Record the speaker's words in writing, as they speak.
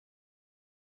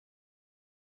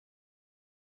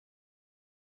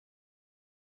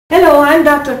Hello, I'm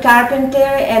Dr. Carpenter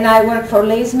and I work for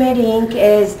Lase Med Inc.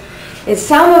 As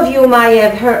some of you might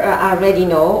have already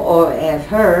know or have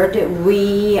heard,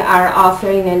 we are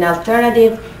offering an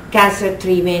alternative cancer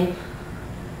treatment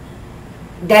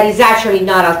that is actually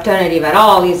not alternative at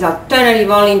all. It's alternative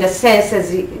only in the sense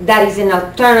that is an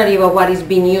alternative of what is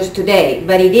being used today.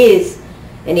 But it is,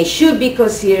 and it should be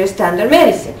considered standard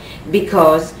medicine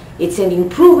because it's an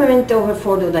improvement over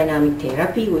photodynamic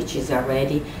therapy, which is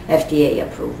already FDA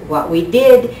approved. What we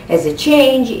did as a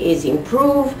change is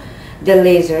improve the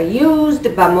laser used,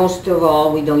 but most of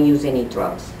all, we don't use any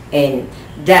drugs. And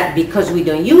that because we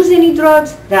don't use any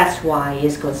drugs, that's why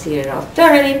it's considered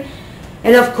alternative.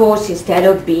 And of course, instead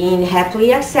of being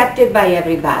happily accepted by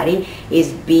everybody, it's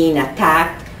being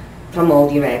attacked from all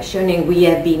directions. And we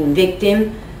have been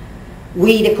victim.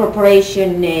 We, the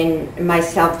corporation, and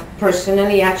myself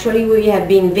personally, actually, we have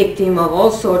been victim of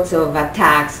all sorts of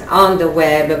attacks on the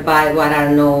web by what are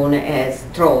known as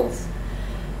trolls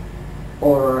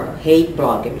or hate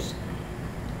bloggers.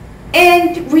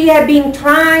 And we have been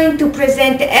trying to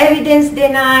present evidence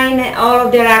denying all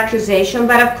of their accusations,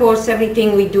 but of course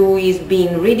everything we do is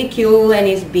being ridiculed and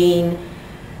is being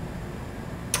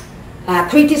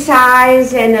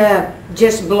criticized and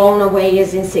just blown away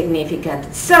as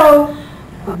insignificant. So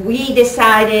we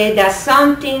decided that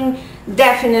something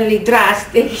definitely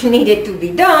drastic needed to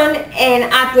be done,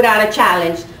 and I put out a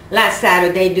challenge last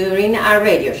Saturday during our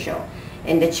radio show.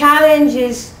 And the challenge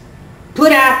is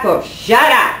put up or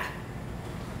shut up.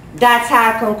 That's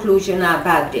our conclusion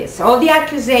about this. All the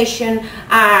accusations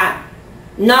are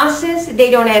nonsense.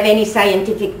 They don't have any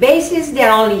scientific basis.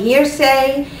 They're only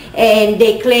hearsay, and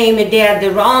they claim they're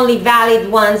the only valid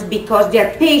ones because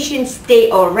their patients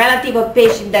or relative of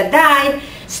patient that died,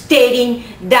 stating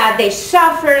that they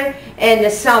suffered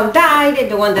and some died, and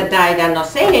the one that died are not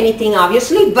saying anything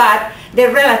obviously, but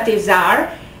their relatives are.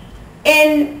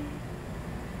 And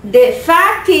the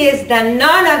fact is that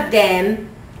none of them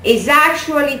is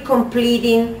actually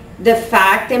completing the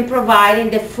fact and providing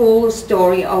the full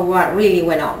story of what really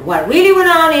went on. What really went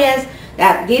on is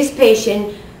that this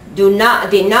patient did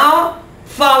not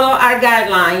follow our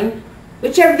guidelines,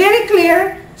 which are very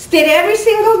clear, state every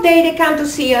single day they come to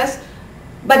see us,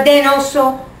 but then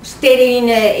also stated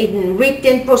in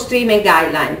written post-treatment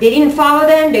guidelines. They didn't follow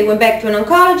them, they went back to an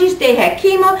oncologist, they had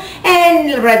chemo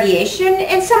and radiation,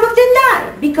 and some of them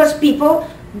died because people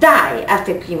die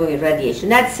after chemo and radiation.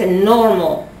 That's a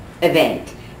normal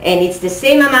event. And it's the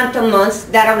same amount of months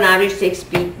that on average takes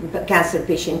cancer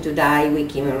patient to die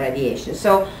with chemo and radiation.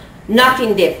 So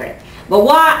nothing different. But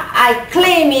what I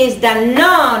claim is that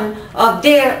none of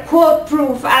their quote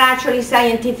proof are actually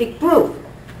scientific proof.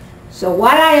 So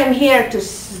what I am here to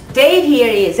state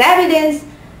here is evidence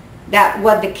that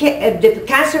what the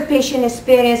cancer patient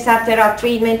experience after our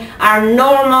treatment are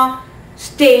normal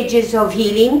stages of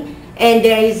healing, and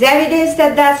there is evidence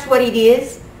that that's what it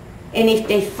is. And if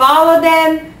they follow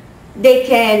them, they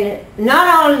can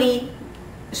not only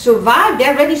survive, they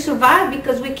already survived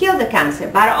because we killed the cancer,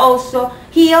 but also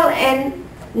heal and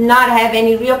not have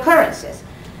any reoccurrences,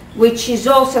 which is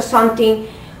also something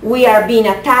we are being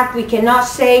attacked. We cannot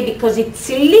say because it's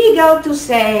illegal to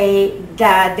say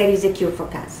that there is a cure for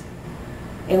cancer.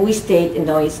 And we state,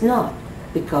 no, it's not,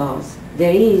 because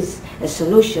there is a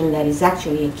solution that is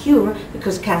actually a cure,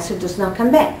 because cancer does not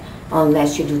come back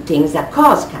unless you do things that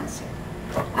cause cancer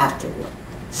afterward.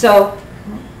 So,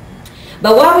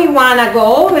 but what we want to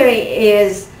go over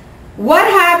is what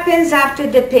happens after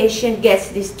the patient gets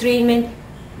this treatment.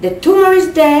 The tumor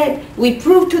is dead. We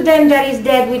prove to them that it's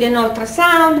dead with an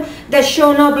ultrasound that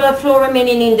show no blood flow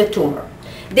remaining in the tumor.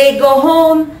 They go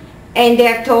home and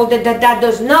they're told that that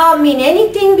does not mean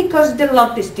anything because the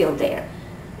lump is still there.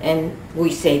 And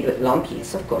we say the lump,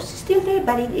 yes, of course, it's still there,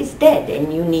 but it is dead,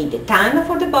 and you need the time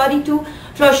for the body to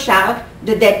flush out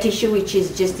the dead tissue, which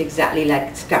is just exactly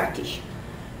like scar tissue.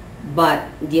 But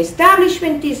the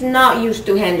establishment is not used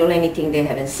to handle anything they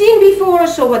haven't seen before,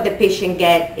 so what the patient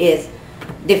gets is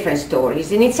different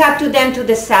stories, and it's up to them to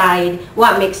decide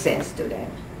what makes sense to them.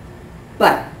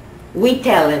 But we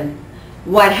tell them,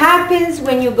 what happens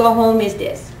when you go home is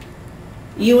this.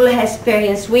 You will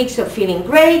experience weeks of feeling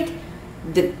great.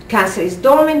 The cancer is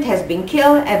dormant, has been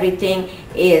killed, everything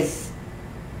is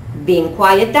being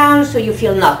quieted down, so you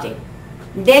feel nothing.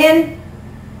 Then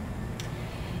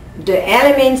the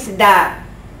elements that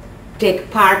take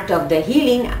part of the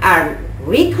healing are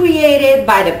recreated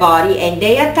by the body and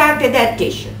they attack the dead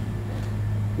tissue.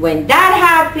 When that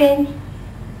happens,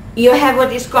 you have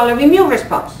what is called an immune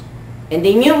response. And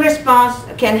the immune response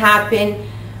can happen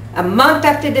a month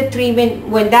after the treatment.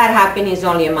 When that happens, it's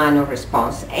only a minor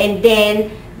response. And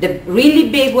then The really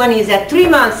big one is at 3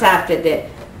 months after the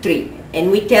treatment.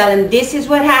 And we tell them this is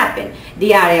what happened.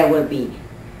 The area will be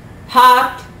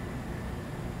hot,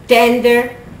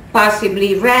 tender,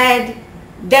 possibly red,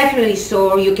 definitely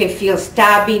sore. You can feel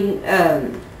stabbing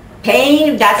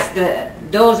pain.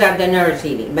 Those are the nerves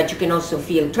healing. But you can also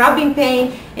feel throbbing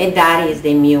pain, and that is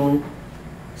the immune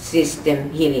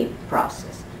system healing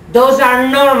process. Those are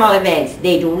normal events.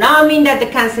 They do not mean that the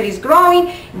cancer is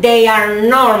growing. They are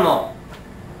normal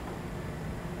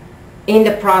in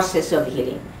the process of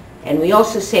healing. And we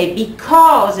also say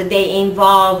because they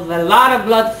involve a lot of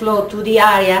blood flow to the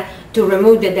area to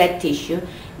remove the dead tissue,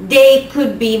 they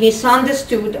could be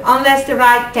misunderstood unless the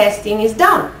right testing is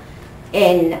done.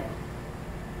 And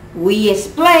we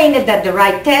explained that the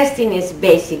right testing is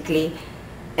basically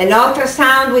an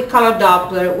ultrasound with color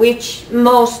Doppler, which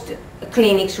most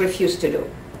clinics refuse to do.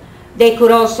 They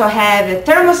could also have a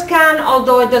thermoscan,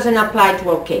 although it doesn't apply to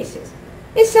all cases.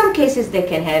 In some cases they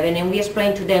can have it, and we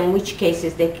explain to them which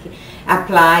cases they can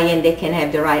apply, and they can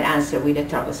have the right answer with the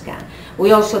thermoscan.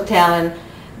 We also tell them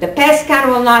the PET scan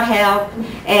will not help,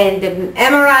 and the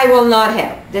MRI will not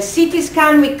help. The CT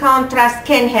scan with contrast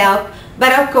can help,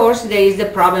 but of course there is the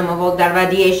problem of all the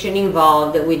radiation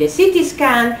involved with the CT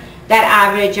scan that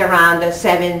average around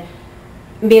 7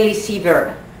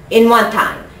 millisievert in one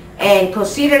time. And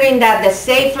considering that the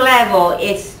safe level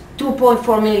is 2.4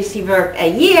 millisievert a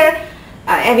year,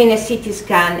 having a CT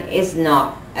scan is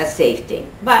not a safe thing.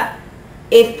 But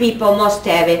if people must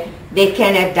have it, they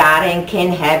can have that and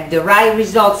can have the right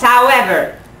results.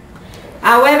 However,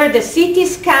 the CT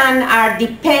scan are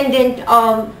dependent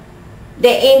on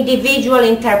the individual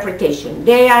interpretation.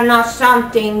 They are not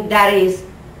something that is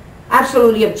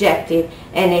absolutely objective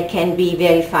and it can be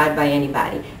verified by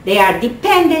anybody. They are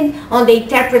dependent on the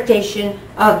interpretation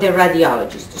of the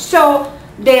radiologist. So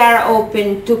they are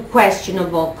open to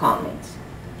questionable comments.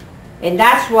 And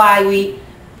that's why we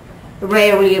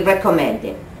rarely recommend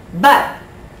it. But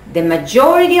the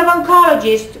majority of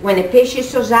oncologists, when a patient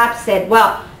shows up, said,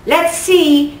 well, let's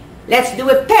do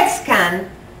a PET scan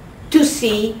to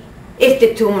see if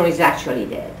the tumor is actually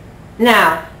dead.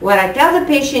 Now, what I tell the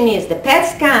patient is the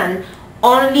PET scan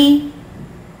only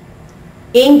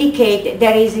indicates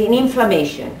there is an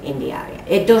inflammation in the area.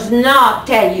 It does not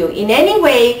tell you in any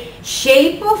way,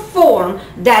 shape, or form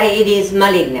that it is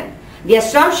malignant. The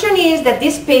assumption is that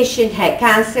this patient had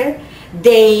cancer.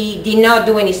 They did not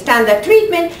do any standard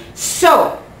treatment,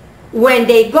 so when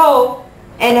they go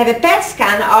and have a PET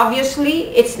scan, obviously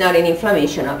it's not an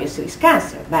inflammation, obviously it's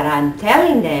cancer. But I'm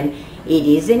telling them it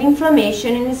is an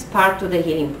inflammation and it's part of the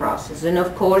healing process. And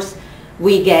of course,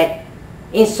 we get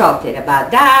insulted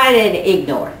about that and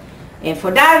ignore. And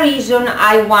for that reason,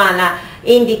 I want to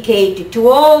indicate to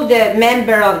all the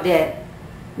members of the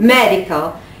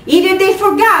medical, either they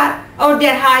forgot or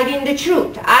they're hiding the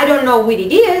truth. I don't know what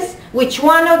it is, which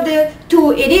one of the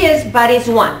two it is, but it's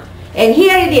one. And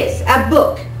here it is, a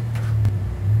book.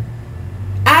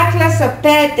 Atlas of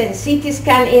PET and CT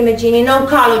scan imaging in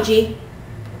oncology.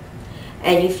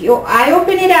 And I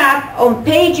open it up on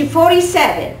page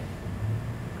 47.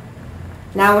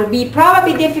 Now it will be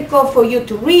probably difficult for you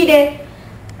to read it,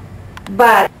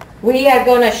 but we are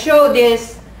going to show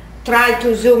this. Try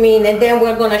to zoom in, and then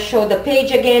we're going to show the page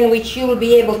again, which you will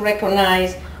be able to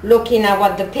recognize looking at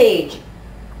what the page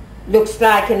looks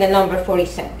like in the number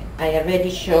 47. I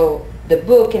already show the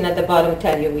book, and at the bottom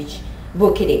tell you which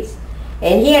book it is.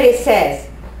 And here it says,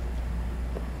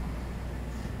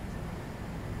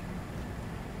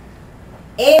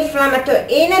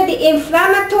 the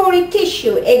inflammatory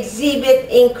tissue exhibit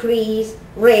increased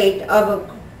rate of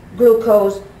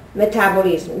glucose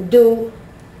metabolism due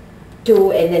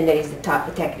to, and then there is the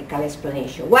technical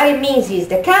explanation. What it means is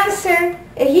the cancer,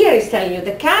 and here it's telling you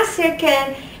the cancer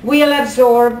will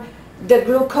absorb the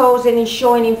glucose and is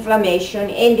showing inflammation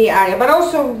in the area, but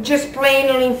also just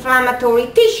plain inflammatory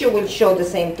tissue will show the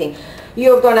same thing.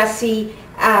 You're gonna see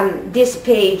this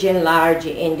page enlarged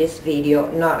in this video,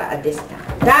 not at this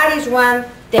time. That is one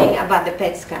thing about the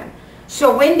PET scan.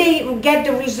 So when they get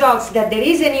the results that there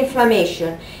is an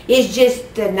inflammation, it's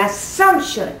just an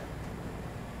assumption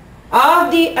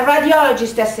of the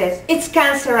radiologist that says it's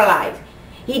cancer alive.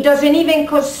 He doesn't even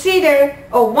consider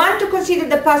or want to consider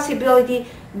the possibility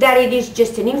that it is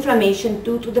just an inflammation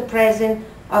due to the presence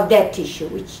of that tissue,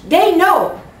 which they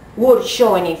know would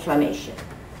show an inflammation.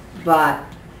 But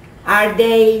are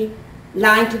they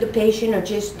lying to the patient or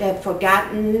just have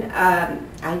forgotten?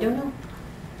 I don't know.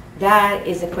 That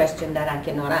is a question that I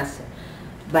cannot answer.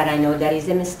 But I know that is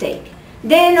a mistake.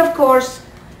 Then, of course,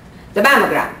 the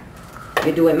mammogram.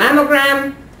 You do a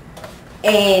mammogram,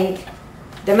 and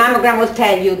the mammogram will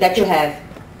tell you that you have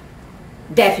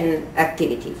definite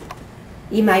activity.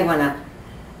 You might want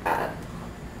to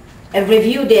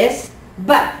review this,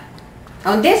 but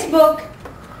on this book,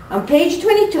 on page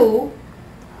 22,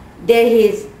 there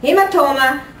is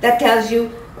hematoma that tells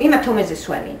you, hematoma is a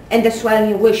swelling, and the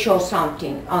swelling will show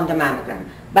something on the mammogram,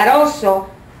 but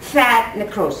also fat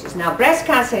necrosis. Now, breast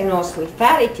cancer is mostly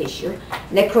fatty tissue.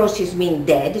 Necrosis means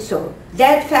dead, so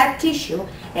dead fat tissue.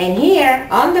 And here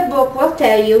on the book will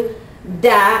tell you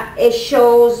that it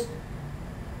shows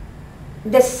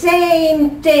the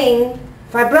same thing.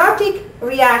 Fibrotic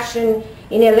reaction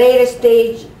in a later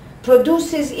stage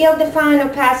produces ill-defined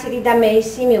opacity that may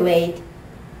simulate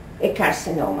a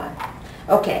carcinoma.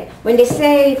 Okay, when they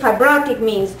say fibrotic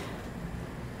means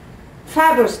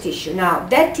fibrous tissue. Now,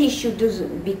 that tissue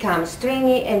doesn't become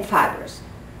stringy and fibrous.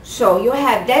 So you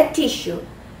have that tissue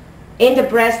in the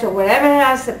breast or wherever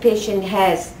else the patient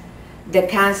has the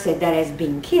cancer that has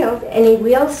been killed, and it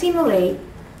will simulate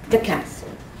the cancer.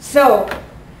 So,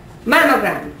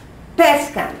 mammogram, PET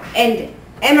scan, and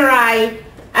MRI.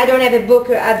 I don't have a book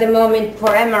at the moment for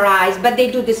MRIs, but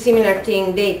they do the similar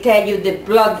thing. They tell you the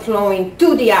blood flowing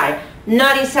to the eye,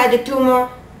 not inside the tumor,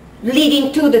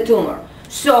 leading to the tumor.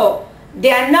 So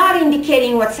they are not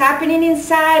indicating what's happening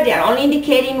inside, they are only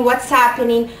indicating what's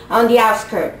happening on the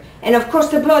outskirts. And of course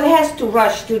the blood has to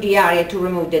rush to the area to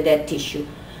remove the dead tissue.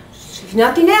 So if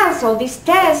nothing else, all these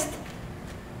tests,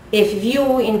 if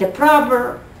viewed in the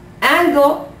proper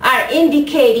angle, are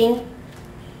indicating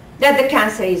that the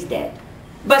cancer is dead.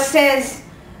 But since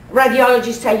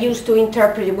radiologists are used to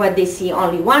interpret what they see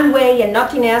only one way and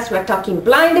nothing else, we're talking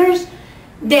blinders,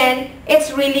 then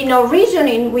it's really no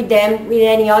reasoning with them with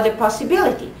any other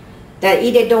possibility. That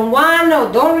either don't want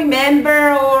or don't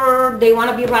remember, or they want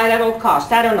to be right at all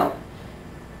costs. I don't know.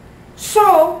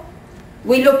 So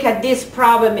we look at this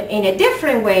problem in a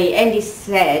different way, and he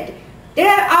said there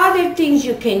are other things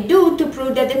you can do to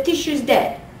prove that the tissue is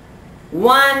dead.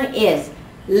 One is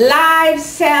live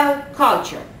cell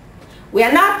culture. We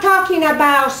are not talking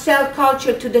about cell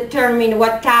culture to determine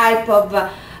what type of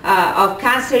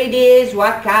cancer it is,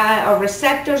 what kind of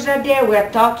receptors are there. We are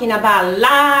talking about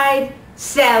live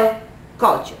cell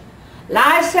culture.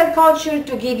 Live cell culture,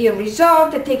 to give you a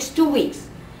result, it takes 2 weeks.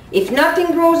 If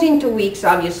nothing grows in 2 weeks,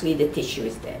 obviously the tissue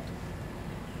is dead.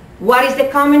 What is the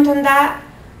comment on that?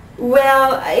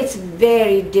 Well, it's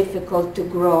very difficult to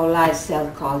grow live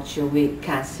cell culture with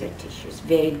cancer tissue. It's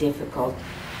very difficult.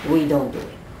 We don't do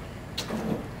it.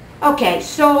 Okay,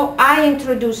 so I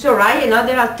introduce, all right,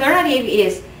 another alternative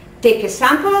is take a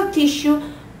sample of tissue,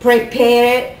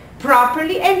 prepare it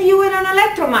properly, and view it on an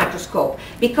electron microscope,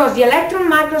 because the electron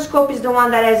microscope is the one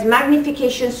that has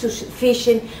magnification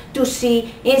sufficient to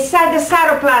see inside the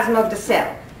cytoplasm of the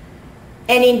cell.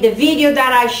 And in the video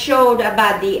that I showed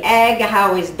about the egg,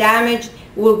 how it's damaged,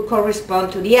 will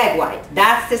correspond to the egg white.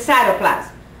 That's the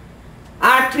cytoplasm.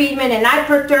 Our treatment and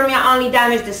hyperthermia only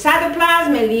damage the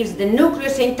cytoplasm and leaves the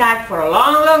nucleus intact for a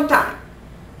long, long time.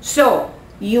 So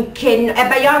you can,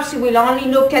 a biopsy will only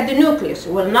look at the nucleus,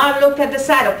 will not look at the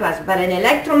cytoplasm, but an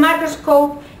electron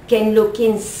microscope can look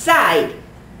inside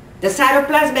the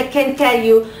cytoplasm and can tell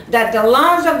you that the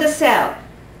lungs of the cell,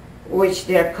 which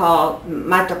they're called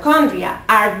mitochondria,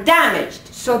 are damaged,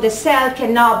 so the cell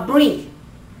cannot breathe.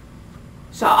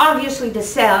 So obviously the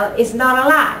cell is not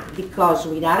alive, because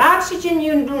without oxygen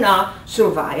you do not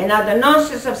survive. And now the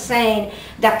nonsense of saying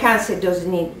that cancer does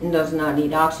not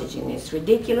need oxygen is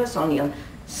ridiculous. Only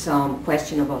some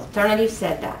questionable alternatives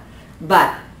said that.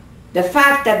 But the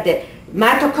fact that the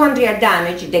mitochondria are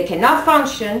damaged, they cannot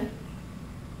function,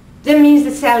 that means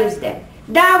the cell is dead.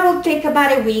 That will take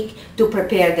about a week to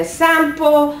prepare the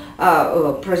sample,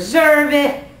 preserve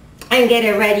it, and get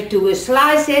it ready to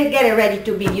slice it, get it ready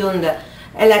to be viewed in the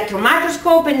electron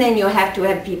microscope, and then you have to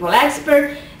have people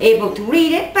expert able to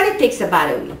read it, but it takes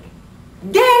about a week.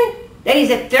 Then there is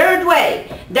a third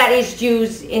way that is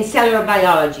used in cellular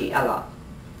biology a lot,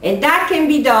 and that can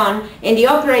be done in the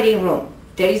operating room.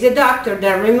 There is a doctor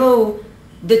that removes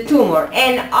the tumor,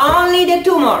 and only the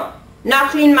tumor,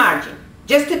 not clean margin,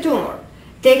 just the tumor.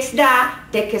 Takes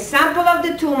a sample of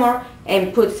the tumor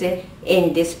and puts it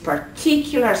in this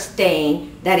particular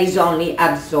stain that is only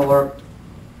absorbed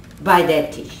by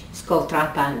that tissue. It's called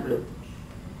trypan blue.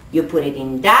 You put it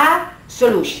in that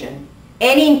solution,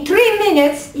 and in 3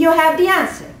 minutes you have the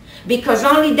answer, because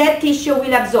only that tissue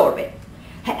will absorb it.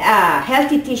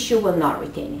 Healthy tissue will not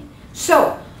retain it.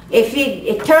 So if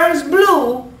it turns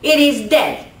blue, it is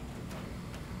dead.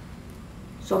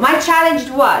 So my challenge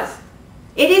was,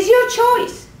 it is your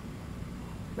choice.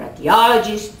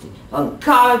 Radiologists,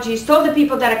 oncologists, all the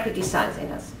people that are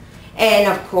criticizing us. And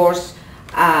of course,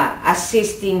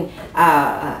 assisting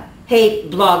hate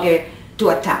blogger to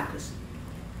attack us.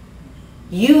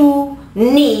 You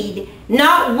need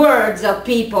not words of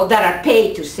people that are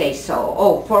paid to say so,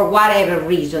 or for whatever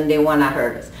reason they want to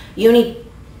hurt us. You need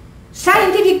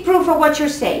scientific proof of what you're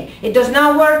saying. It does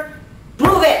not work,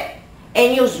 prove it,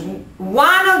 and use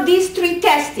one of these three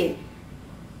testing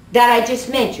that I just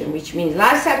mentioned, which means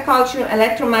life cell culture,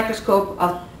 electron microscope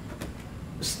of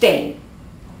stain.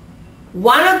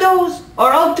 One of those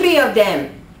or all three of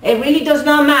them, it really does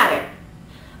not matter.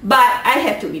 But I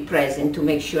have to be present to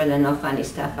make sure that no funny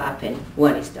stuff happens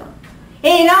when it's done.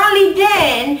 And only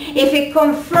then, if it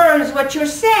confirms what you're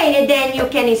saying, then you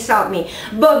can insult me.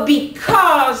 But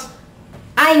because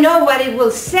I know what it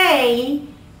will say,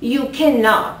 you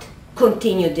cannot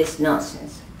continue this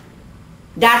nonsense.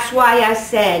 That's why I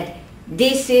said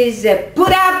this is a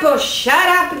put up or shut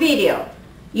up video.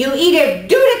 You either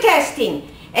do the testing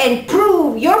and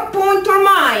prove your point or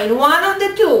mine, one of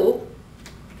the two,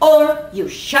 or you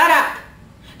shut up,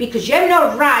 because you have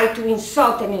no right to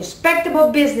insult an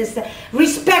respectable business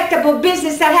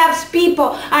that helps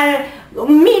people at a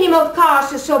minimal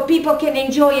cost so people can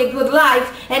enjoy a good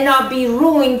life and not be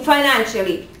ruined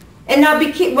financially and not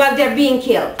be while they're being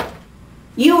killed.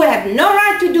 You have no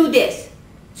right to do this.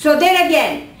 So then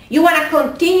again, you want to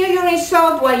continue your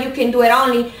insult? Well, you can do it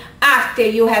only after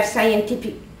you have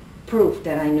scientific proof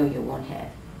that I know you won't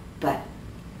have. But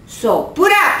so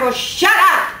put up or shut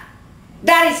up.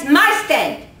 That is my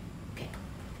stand.